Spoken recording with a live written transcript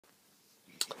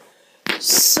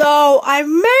So I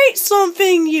made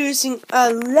something using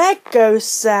a Lego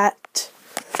set,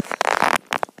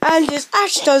 and it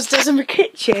actually does this in the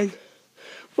kitchen.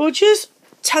 We'll just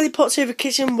teleport to the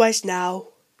kitchen right now.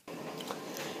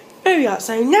 There we are.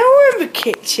 So now we're in the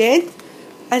kitchen,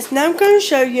 and now I'm going to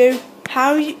show you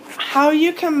how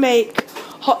you can make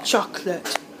hot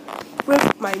chocolate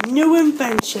with my new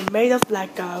invention made of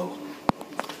Lego.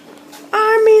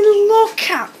 I mean, look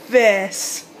at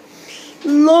this.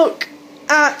 Look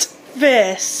at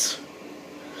this.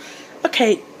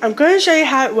 Okay, I'm going to show you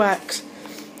how it works.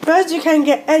 First, you can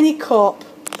get any cup,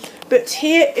 but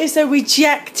here is a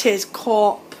rejected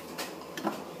cup.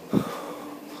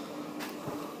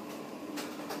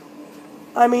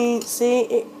 I mean,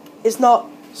 see, it's not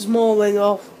small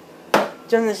enough.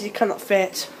 Generally, you cannot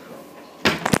fit.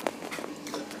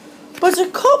 But a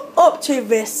cup up to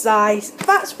this size,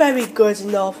 that's very good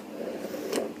enough.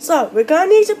 So, we're going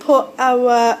to need to put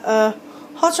our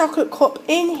hot chocolate cup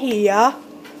in here.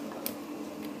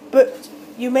 But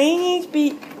I may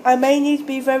need to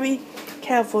be very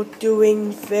careful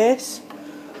doing this.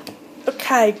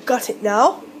 Okay, got it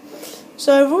now.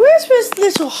 So there is this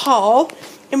little hole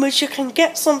in which you can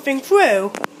get something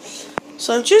through.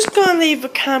 So I'm just gonna leave the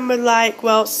camera like,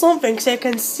 well, something so you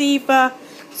can see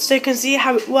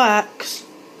how it works.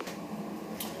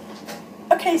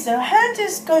 Okay, so a hand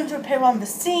is going to appear on the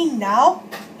scene now.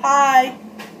 Hi.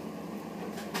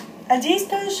 And he's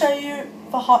going to show you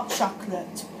the hot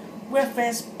chocolate with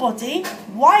his buddy,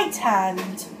 White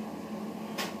Hand.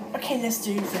 Okay, let's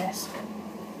do this.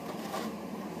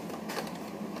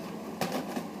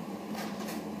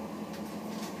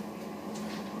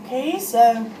 Okay,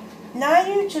 so now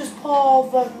you just pour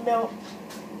the milk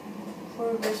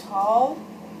through this hole.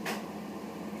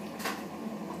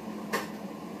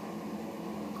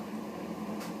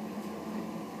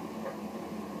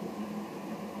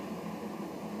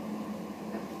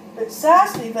 But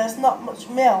sadly, there's not much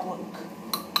milk.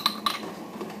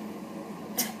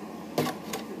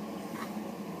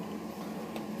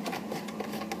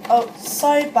 Oh,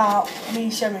 sorry about me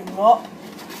showing up.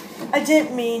 I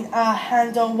didn't mean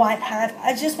hand or White Hand.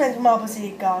 I just meant marble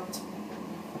seed god.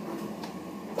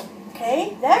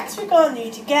 Okay, next we're going to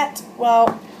need to get,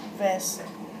 well, this.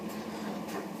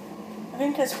 I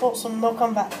think I spilled some milk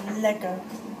on that Lego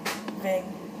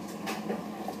thing.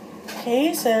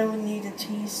 Okay, so we need a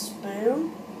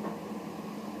teaspoon.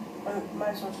 Oh, might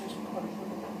as well just put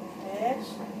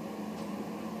this.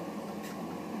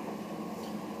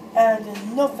 And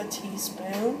another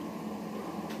teaspoon.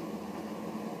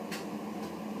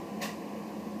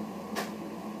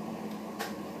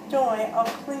 Don't worry, I'll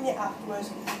clean it afterwards.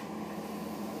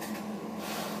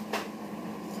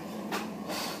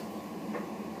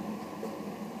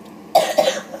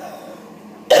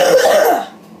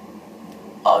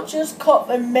 I'll just cut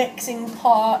the mixing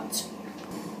part.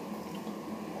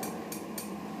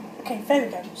 Okay, there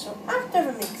we go. So after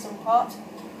the mixing part,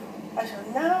 I shall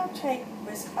now take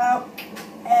this out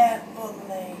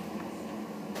carefully.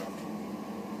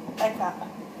 Like that.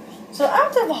 So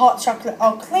after the hot chocolate,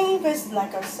 I'll clean this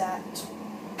Lego set.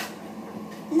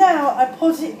 Now I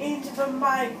put it into the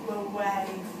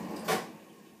microwave.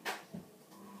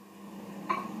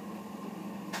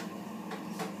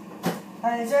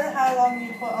 And I don't know how long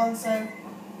you put on, so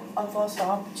I'll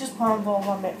just put on for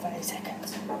 1 minute 30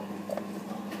 seconds.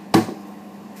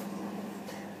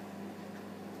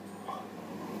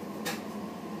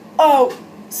 Oh,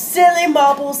 silly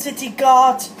Marble City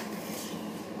God.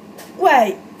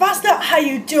 Wait, that's not how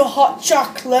you do hot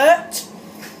chocolate.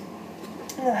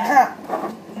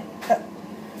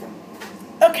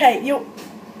 Okay,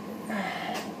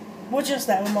 we'll just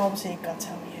let the Marble City God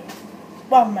tell you.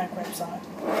 Well, microwaves are.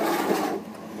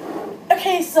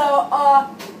 Okay, so I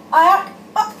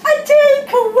did it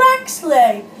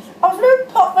correctly. I was going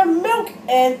to put the milk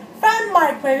in, then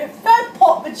microwave it, then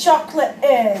put the chocolate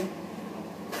in.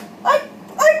 I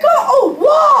got a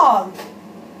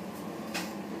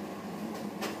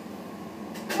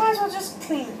 1. Might as well just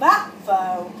clean that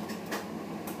though.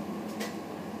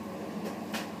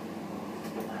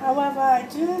 However, I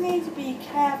do need to be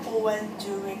careful when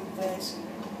doing this.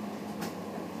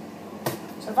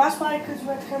 So that's why I could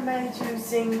recommend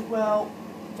using, well,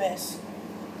 this.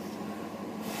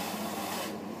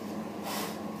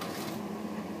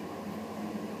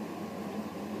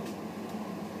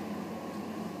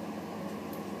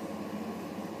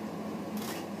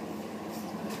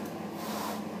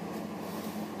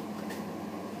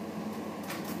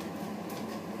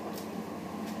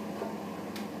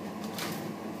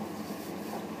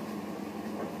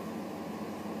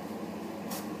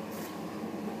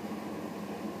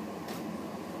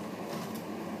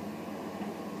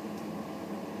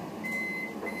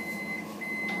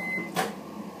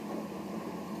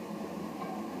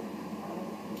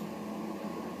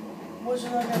 Would you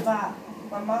look at that?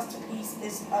 My masterpiece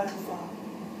is over.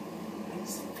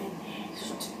 It's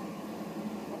finished.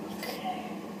 Okay.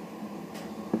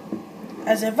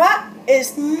 As if that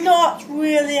is not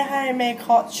really how you make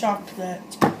hot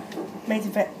chocolate. Made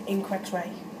of it incorrect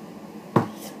way.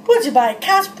 Would you buy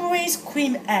Cadbury's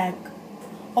cream egg?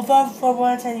 Although there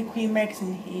weren't any cream eggs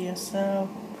in here, so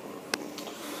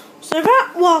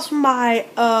that was my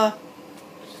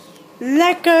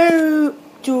Lego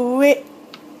drink.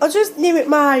 I'll just name it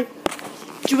my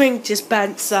drink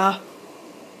dispenser.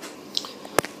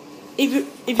 If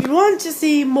you want to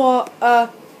see more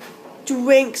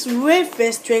drinks with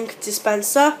this drink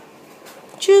dispenser,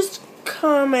 just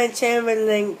comment in the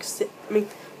links.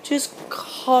 Just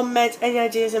comment any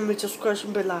ideas in the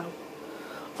description below.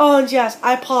 Oh, and yes,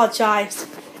 I apologise.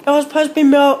 It was supposed to be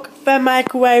milk, then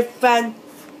microwave, then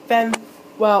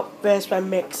this, then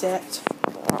mix it.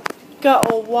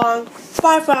 Got all one.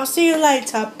 Bye for now. See you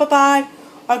later. Bye bye.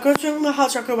 I'll go drink my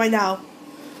hot chocolate right now.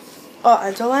 Oh,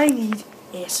 and all I need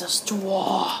is a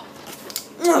straw.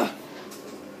 Bingo!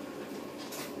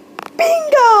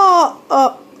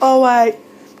 Oh wait.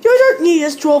 You don't need a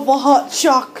straw for hot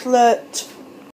chocolate.